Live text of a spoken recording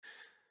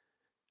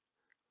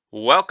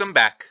Welcome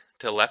back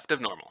to Left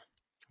of Normal,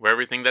 where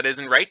everything that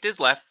isn't right is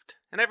left,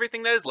 and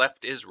everything that is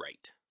left is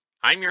right.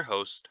 I'm your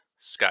host,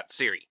 Scott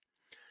Seary.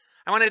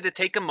 I wanted to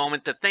take a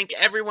moment to thank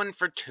everyone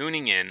for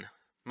tuning in.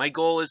 My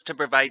goal is to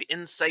provide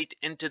insight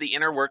into the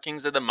inner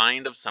workings of the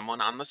mind of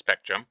someone on the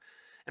spectrum,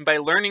 and by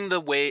learning the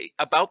way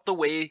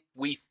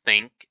we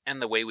think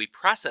and the way we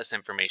process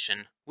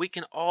information, we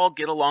can all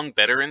get along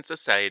better in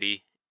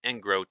society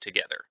and grow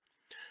together.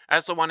 I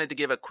also wanted to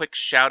give a quick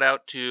shout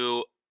out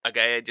to a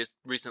guy I just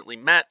recently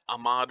met,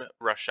 Ahmad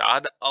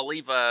Rashad. I'll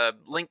leave a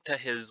link to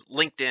his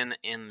LinkedIn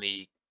in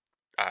the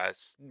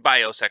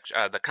bio section,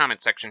 the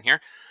comment section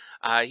here.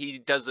 He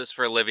does this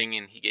for a living,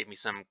 and he gave me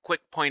some quick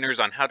pointers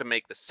on how to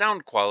make the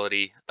sound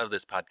quality of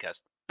this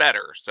podcast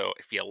better. So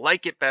if you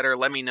like it better,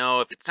 let me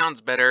know. If it sounds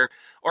better,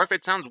 or if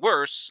it sounds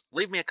worse,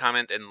 leave me a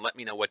comment and let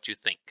me know what you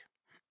think.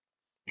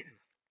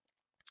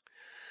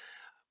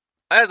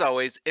 As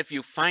always, if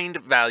you find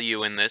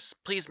value in this,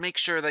 please make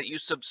sure that you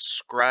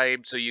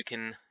subscribe so you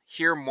can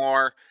hear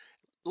more.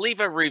 Leave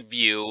a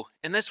review,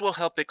 and this will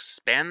help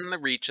expand the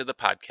reach of the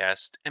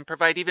podcast and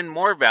provide even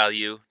more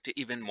value to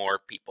even more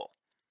people.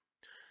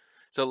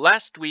 So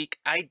last week,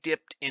 I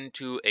dipped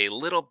into a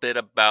little bit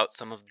about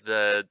some of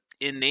the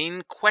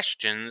inane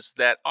questions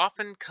that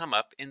often come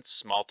up in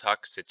small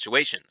talk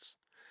situations.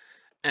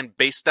 And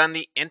based on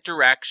the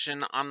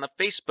interaction on the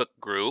Facebook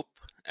group,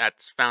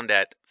 that's found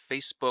at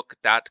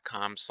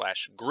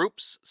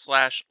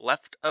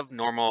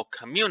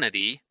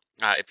facebook.com/groups/leftofnormalcommunity.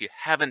 If you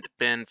haven't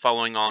been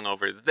following along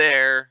over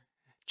there,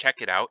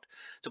 check it out.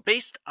 So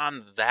based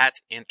on that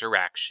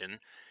interaction,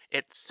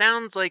 it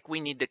sounds like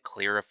we need to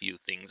clear a few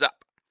things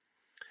up.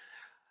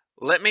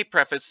 Let me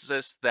preface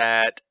this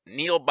that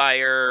Neil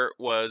Byer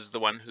was the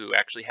one who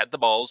actually had the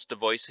balls to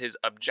voice his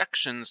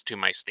objections to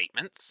my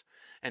statements.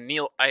 And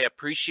Neil, I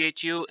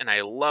appreciate you and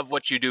I love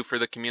what you do for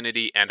the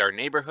community and our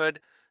neighborhood.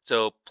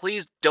 So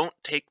please don't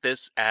take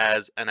this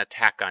as an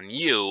attack on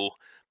you,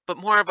 but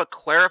more of a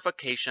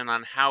clarification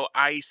on how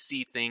I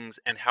see things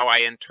and how I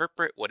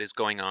interpret what is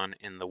going on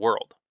in the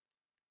world.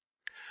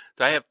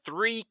 So I have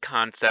three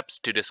concepts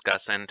to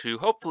discuss and to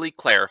hopefully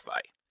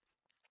clarify.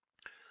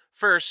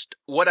 First,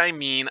 what I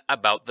mean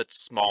about the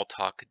small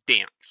talk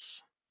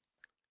dance.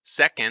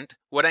 Second,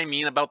 what I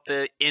mean about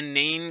the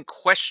inane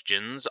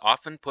questions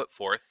often put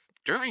forth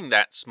during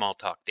that small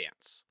talk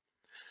dance.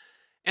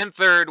 And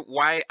third,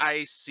 why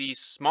I see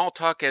small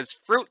talk as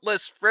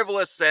fruitless,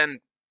 frivolous,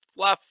 and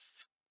fluff,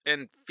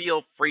 and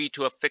feel free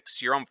to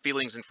affix your own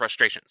feelings and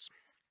frustrations.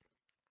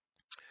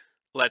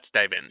 Let's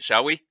dive in,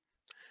 shall we?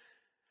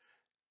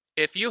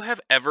 If you have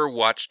ever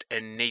watched a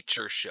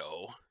nature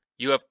show,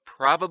 you have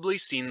probably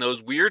seen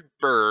those weird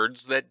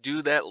birds that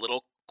do that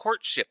little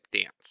courtship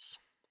dance.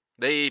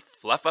 They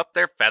fluff up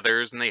their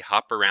feathers and they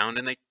hop around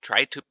and they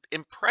try to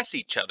impress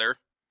each other,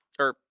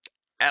 or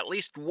at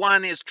least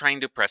one is trying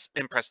to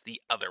impress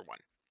the other one.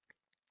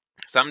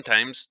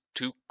 Sometimes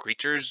two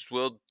creatures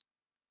will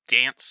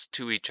dance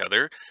to each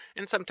other,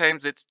 and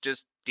sometimes it's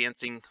just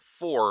dancing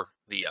for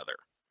the other.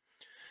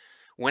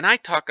 When I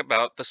talk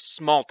about the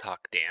small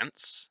talk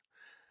dance,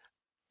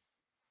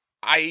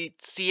 I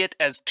see it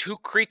as two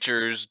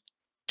creatures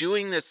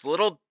doing this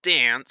little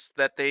dance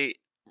that they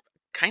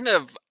kind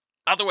of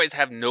otherwise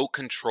have no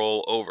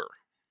control over.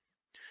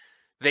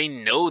 They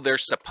know they're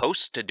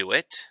supposed to do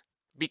it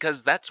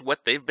because that's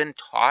what they've been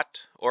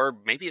taught, or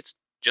maybe it's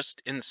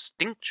just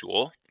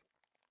instinctual.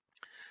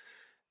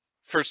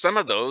 For some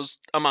of those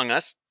among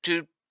us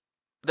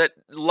that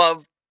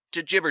love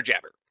to jibber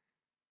jabber,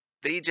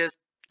 they just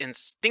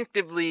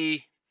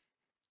instinctively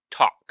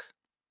talk.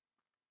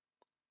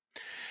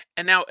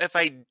 And now, if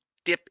I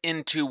dip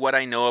into what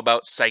I know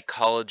about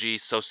psychology,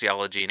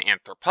 sociology, and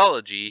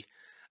anthropology,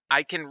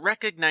 I can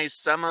recognize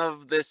some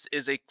of this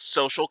is a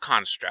social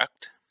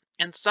construct,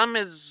 and some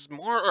is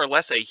more or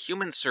less a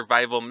human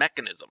survival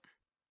mechanism.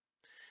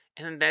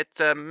 And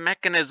it's a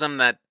mechanism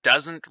that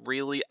doesn't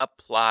really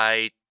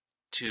apply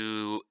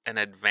to an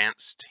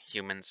advanced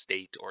human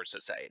state or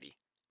society.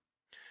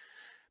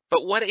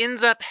 But what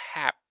ends up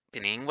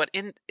happening, what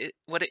it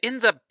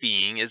ends up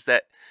being is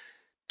that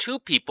two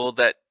people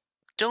that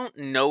don't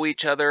know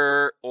each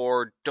other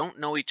or don't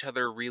know each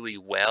other really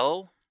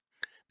well,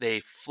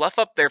 they fluff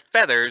up their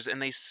feathers and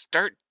they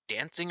start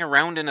dancing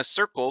around in a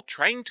circle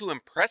trying to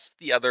impress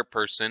the other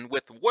person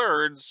with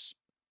words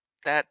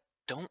that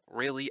don't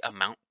really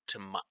amount to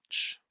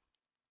much.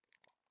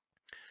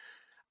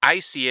 I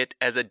see it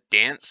as a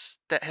dance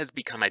that has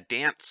become a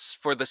dance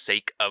for the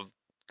sake of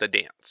the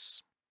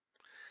dance.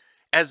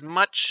 As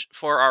much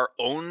for our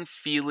own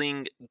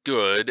feeling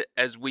good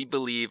as we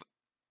believe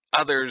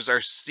others are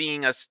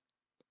seeing us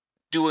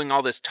doing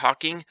all this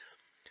talking,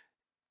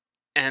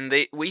 and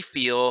we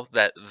feel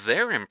that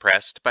they're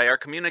impressed by our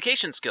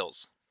communication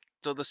skills.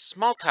 So the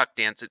small talk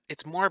dance,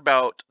 it's more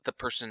about the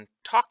person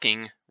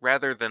talking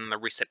rather than the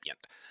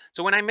recipient.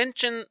 So when I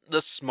mention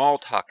the small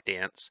talk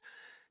dance,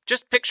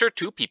 just picture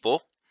two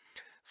people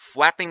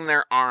flapping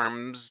their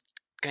arms,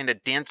 kind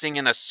of dancing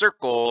in a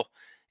circle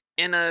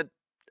in a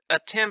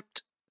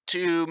attempt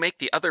to make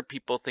the other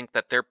people think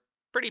that they're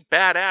pretty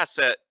badass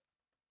at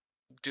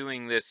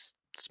doing this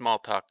small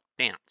talk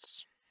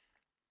dance.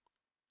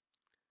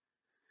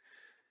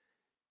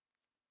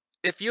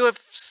 If you have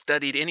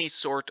studied any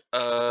sort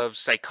of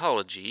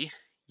psychology,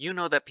 you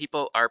know that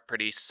people are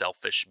pretty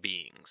selfish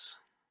beings.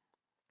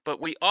 But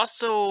we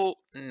also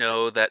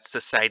know that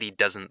society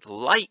doesn't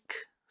like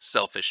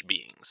selfish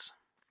beings.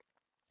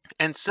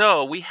 And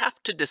so we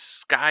have to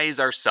disguise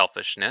our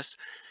selfishness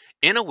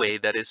in a way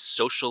that is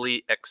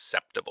socially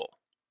acceptable.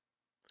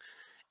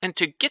 And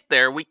to get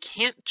there, we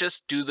can't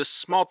just do the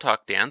small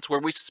talk dance where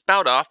we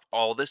spout off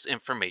all this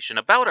information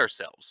about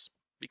ourselves,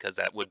 because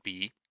that would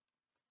be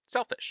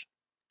selfish.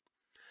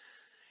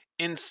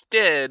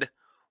 Instead,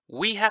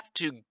 we have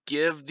to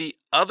give the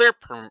other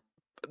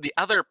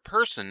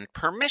person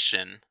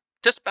permission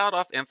to spout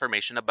off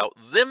information about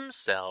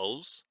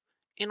themselves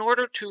in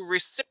order to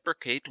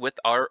reciprocate with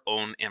our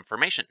own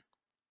information.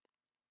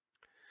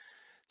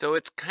 So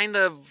it's kind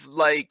of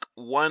like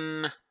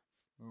one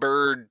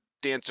bird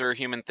dancer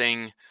human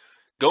thing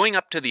going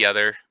up to the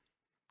other,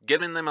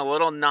 giving them a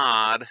little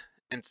nod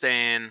and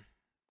saying,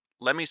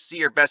 "Let me see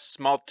your best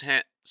small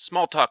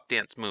talk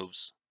dance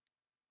moves."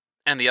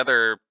 And the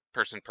other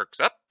person perks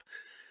up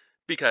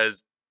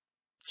because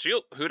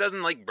who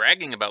doesn't like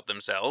bragging about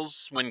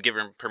themselves when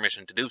given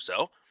permission to do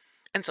so?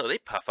 And so they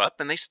puff up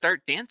and they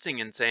start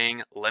dancing and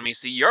saying, "Let me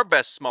see your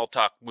best small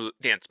talk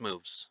dance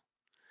moves."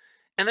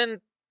 And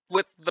then,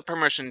 with the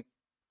permission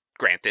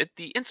granted,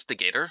 the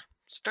instigator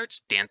starts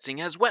dancing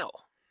as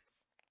well.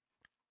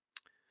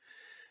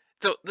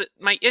 So,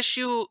 my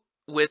issue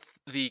with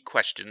the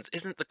questions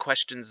isn't the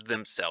questions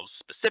themselves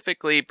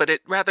specifically, but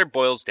it rather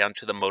boils down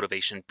to the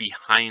motivation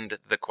behind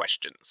the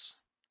questions.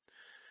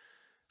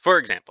 For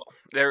example,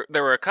 there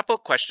were a couple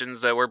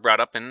questions that were brought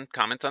up in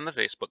comments on the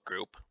Facebook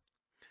group.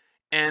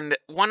 And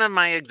one of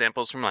my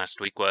examples from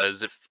last week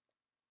was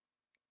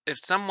if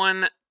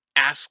someone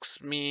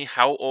asks me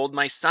how old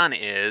my son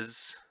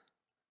is,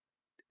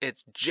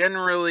 it's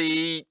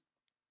generally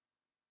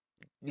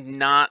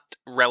not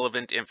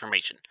relevant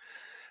information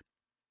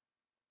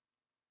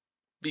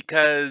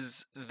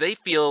because they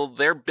feel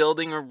they're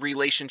building a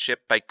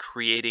relationship by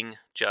creating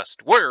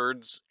just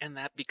words, and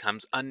that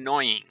becomes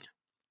annoying.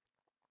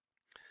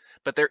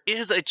 But there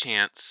is a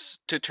chance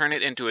to turn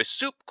it into a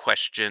soup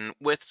question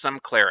with some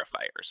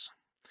clarifiers.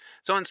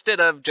 So instead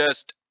of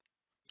just,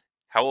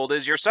 "How old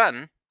is your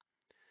son?"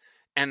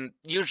 And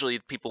usually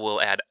people will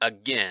add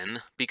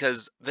 "again"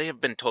 because they have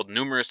been told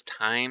numerous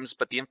times,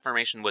 but the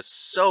information was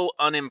so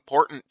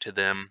unimportant to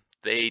them,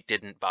 they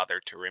didn't bother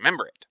to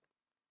remember it.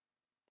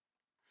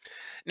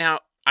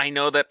 Now, I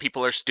know that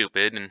people are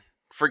stupid and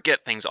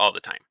forget things all the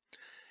time.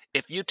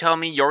 If you tell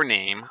me your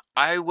name,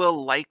 I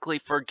will likely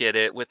forget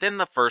it within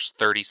the first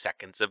 30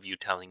 seconds of you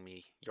telling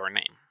me your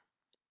name.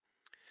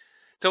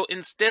 So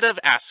instead of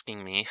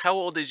asking me, "How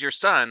old is your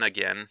son?"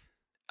 again,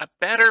 a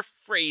better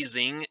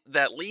phrasing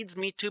that leads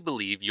me to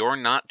believe you're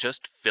not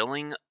just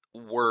filling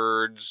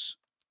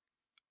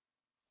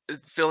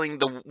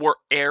the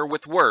air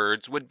with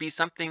words would be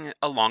something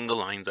along the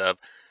lines of,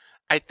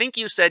 "I think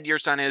you said your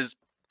son is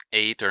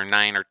 8 or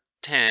 9 or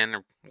 10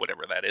 or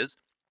whatever that is.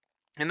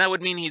 And that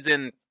would mean he's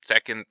in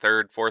second,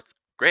 third, fourth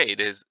grade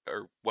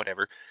or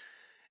whatever.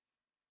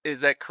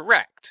 Is that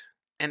correct?"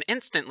 And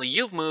instantly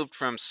you've moved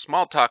from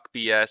small talk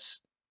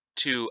BS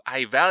to,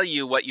 "I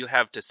value what you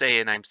have to say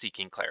and I'm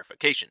seeking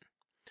clarification."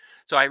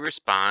 So I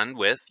respond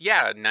with,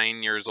 "Yeah,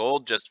 9 years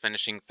old, just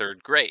finishing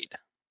third grade."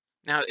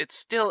 Now, it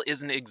still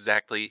isn't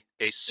exactly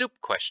a soup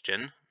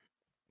question,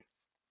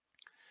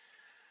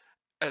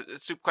 a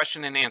soup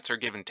question and answer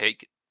give and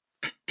take,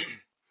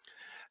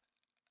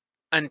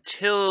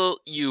 until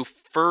you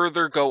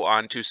further go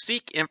on to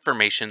seek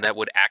information that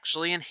would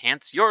actually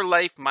enhance your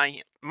life,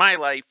 my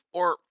life,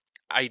 or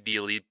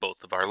ideally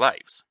both of our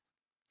lives.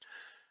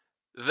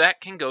 That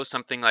can go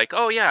something like,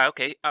 "Oh yeah,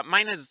 okay,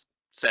 mine is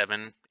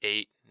 7,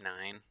 8,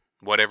 9,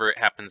 whatever it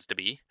happens to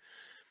be.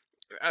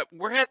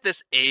 We're at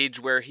this age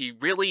where he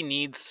really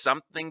needs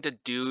something to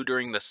do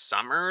during the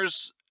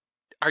summers.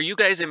 Are you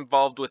guys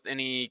involved with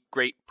any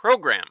great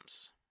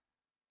programs?"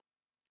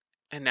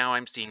 And now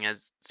I'm seen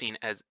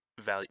as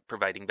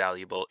providing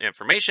valuable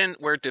information.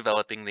 We're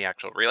developing the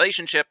actual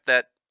relationship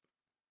that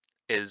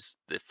is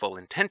the full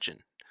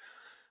intention.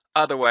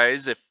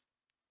 Otherwise, if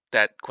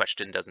that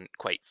question doesn't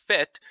quite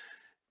fit,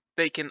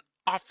 they can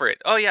offer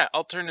it. "Oh yeah,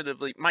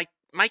 alternatively,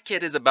 my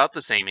kid is about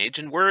the same age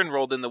and we're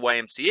enrolled in the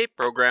YMCA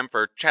program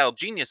for child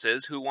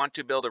geniuses who want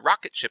to build a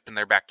rocket ship in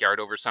their backyard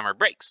over summer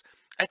breaks.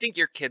 I think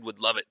your kid would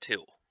love it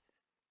too."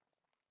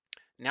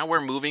 Now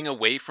we're moving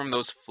away from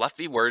those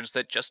fluffy words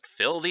that just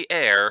fill the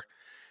air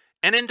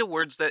and into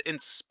words that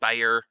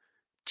inspire,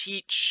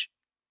 teach,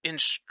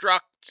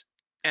 instruct,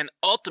 and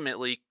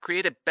ultimately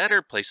create a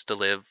better place to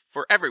live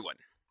for everyone.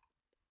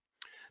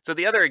 So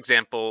the other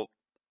example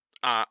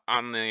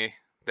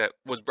that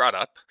was brought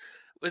up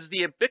was the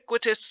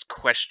ubiquitous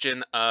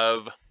question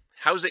of,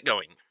 "How's it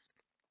going?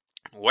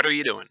 What are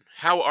you doing?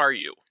 How are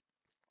you?"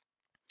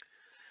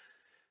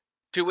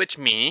 To which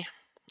me,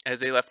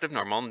 as a left of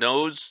normal,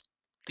 knows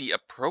the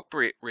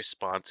appropriate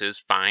response is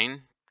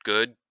fine,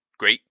 good,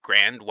 great,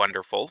 grand,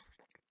 wonderful.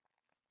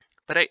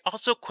 But I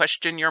also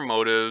question your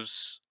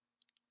motives.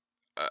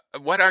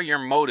 What are your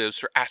motives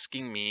for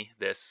asking me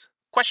this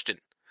question?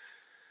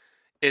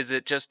 Is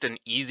it just an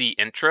easy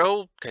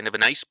intro, kind of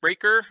an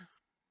icebreaker?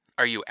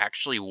 Are you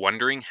actually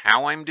wondering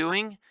how I'm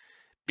doing?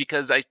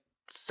 Because I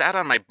sat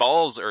on my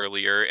balls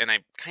earlier and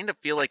I kind of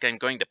feel like I'm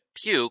going to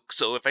puke.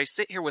 So if I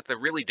sit here with a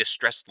really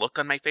distressed look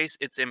on my face,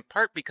 it's in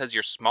part because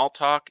your small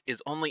talk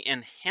is only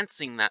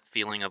enhancing that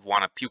feeling of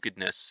wanna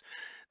pukedness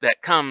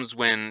that comes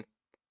when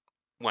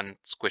one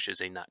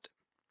squishes a nut.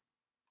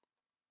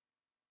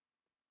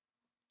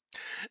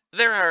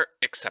 There are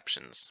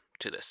exceptions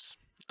to this,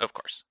 of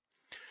course.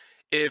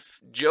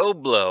 If Joe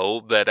Blow,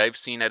 that I've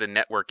seen at a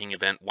networking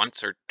event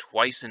once or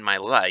twice in my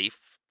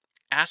life,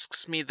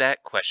 asks me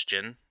that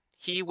question,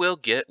 he will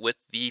get with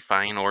the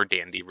fine or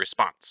dandy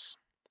response.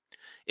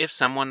 If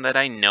someone that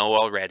I know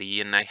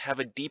already and I have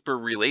a deeper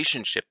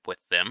relationship with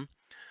them,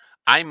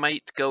 I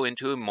might go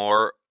into a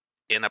more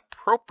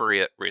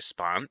inappropriate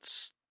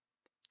response,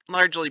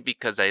 largely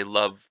because I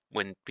love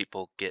when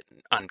people get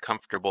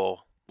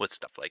uncomfortable with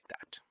stuff like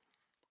that.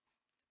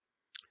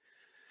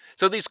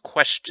 So these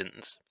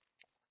questions,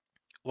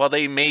 while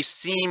they may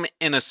seem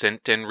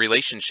innocent in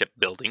relationship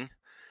building,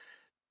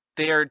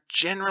 they are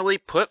generally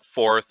put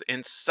forth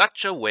in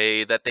such a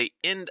way that they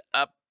end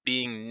up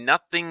being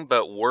nothing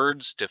but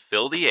words to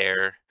fill the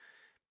air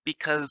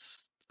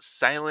because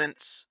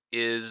silence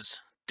is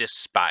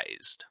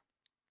despised.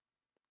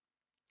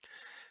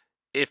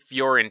 If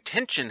your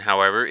intention,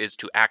 however, is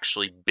to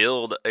actually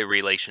build a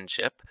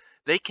relationship,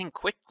 they can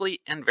quickly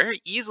and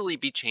very easily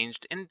be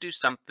changed into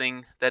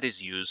something that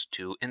is used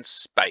to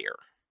inspire.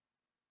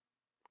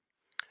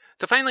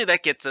 So finally,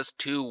 that gets us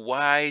to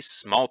why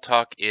small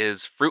talk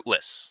is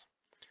fruitless.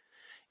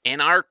 In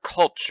our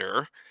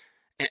culture,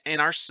 in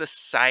our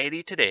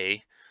society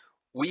today,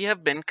 we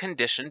have been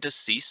conditioned to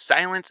see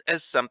silence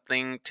as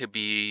something to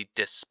be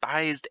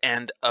despised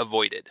and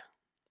avoided.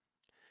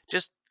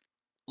 Just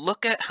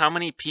look at how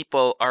many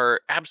people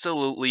are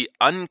absolutely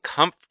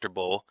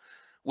uncomfortable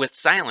with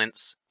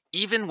silence,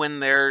 even when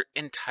they're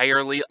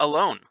entirely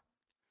alone.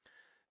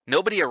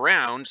 Nobody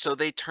around, so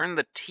they turn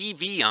the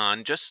TV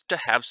on just to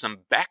have some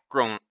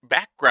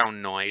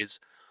background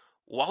noise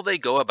while they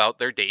go about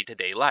their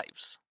day-to-day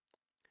lives.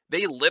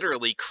 They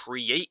literally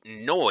create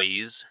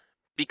noise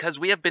because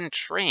we have been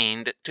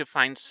trained to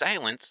find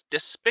silence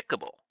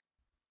despicable.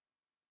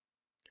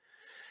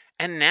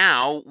 And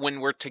now, when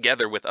we're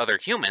together with other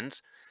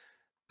humans,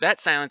 that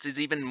silence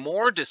is even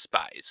more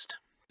despised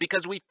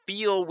because we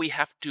feel we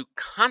have to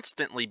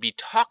constantly be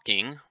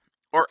talking,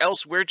 or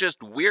else we're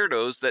just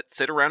weirdos that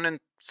sit around and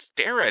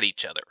stare at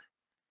each other.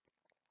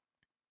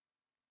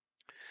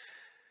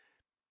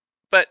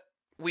 But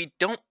we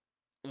don't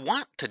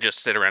want to just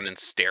sit around and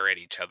stare at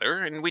each other,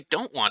 and we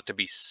don't want to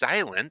be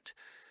silent.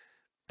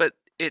 But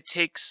it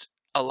takes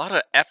a lot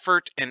of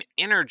effort and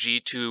energy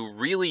to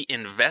really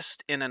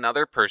invest in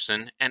another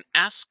person and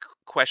ask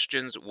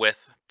questions with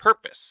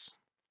purpose,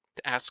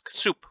 to ask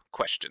soup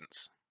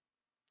questions.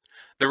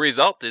 The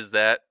result is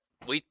that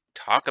we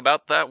talk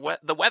about the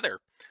weather,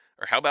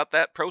 or how about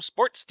that pro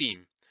sports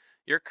team?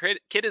 Your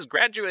kid is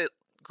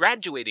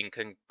graduating,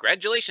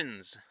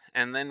 congratulations.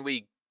 And then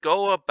we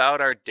go about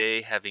our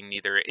day having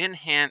neither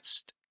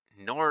enhanced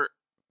nor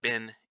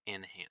been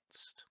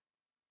enhanced.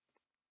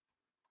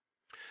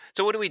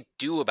 So what do we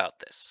do about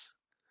this?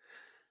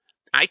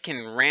 I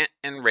can rant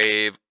and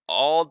rave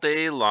all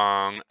day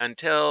long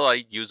until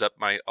I use up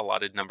my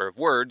allotted number of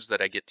words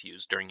that I get to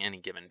use during any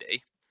given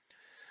day.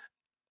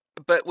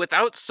 But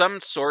without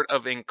some sort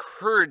of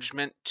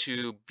encouragement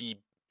to be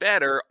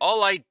better,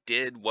 all I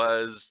did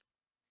was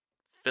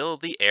fill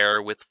the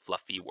air with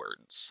fluffy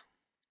words.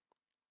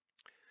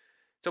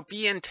 So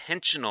be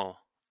intentional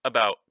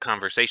about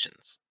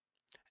conversations.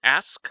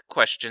 Ask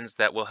questions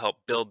that will help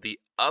build the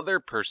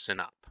other person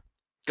up.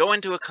 Go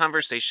into a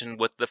conversation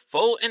with the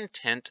full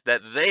intent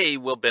that they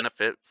will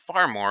benefit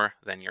far more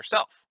than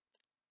yourself.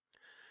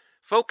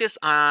 Focus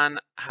on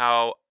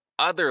how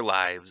other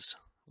lives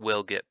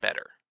will get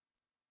better.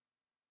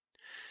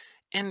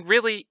 And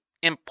really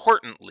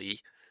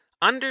importantly,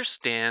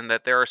 understand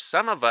that there are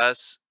some of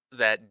us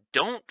that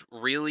don't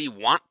really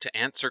want to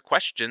answer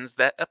questions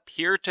that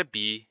appear to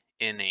be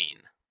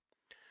inane.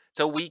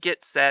 So we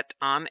get set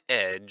on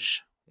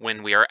edge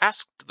when we are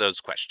asked those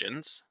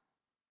questions.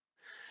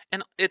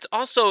 And it's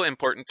also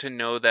important to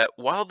know that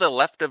while the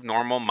left of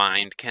normal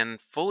mind can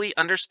fully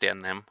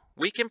understand them,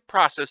 we can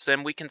process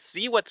them, we can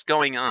see what's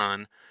going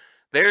on.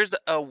 There's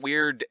a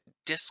weird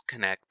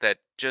disconnect that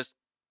just,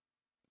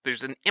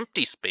 there's an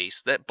empty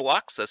space that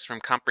blocks us from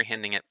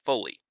comprehending it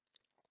fully.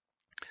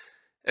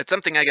 It's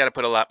something I got to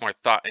put a lot more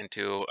thought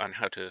into on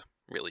how to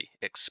really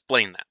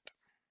explain that.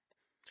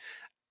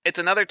 It's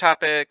another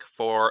topic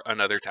for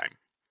another time.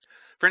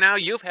 For now,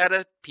 you've had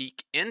a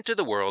peek into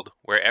the world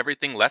where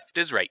everything left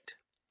is right.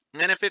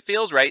 And if it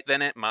feels right,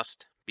 then it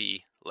must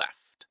be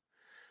left.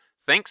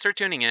 Thanks for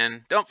tuning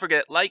in. Don't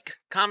forget, like,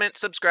 comment,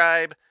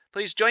 subscribe.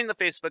 Please join the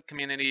Facebook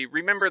community.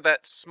 Remember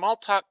that small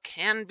talk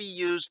can be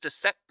used to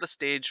set the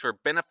stage for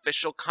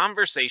beneficial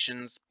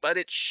conversations, but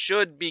it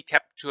should be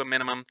kept to a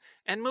minimum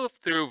and moved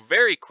through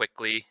very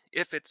quickly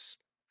if it's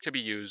to be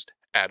used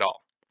at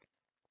all.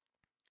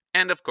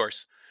 And of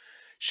course,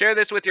 share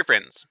this with your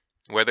friends,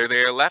 whether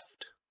they are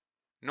left,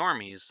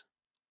 normies,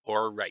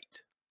 or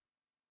right.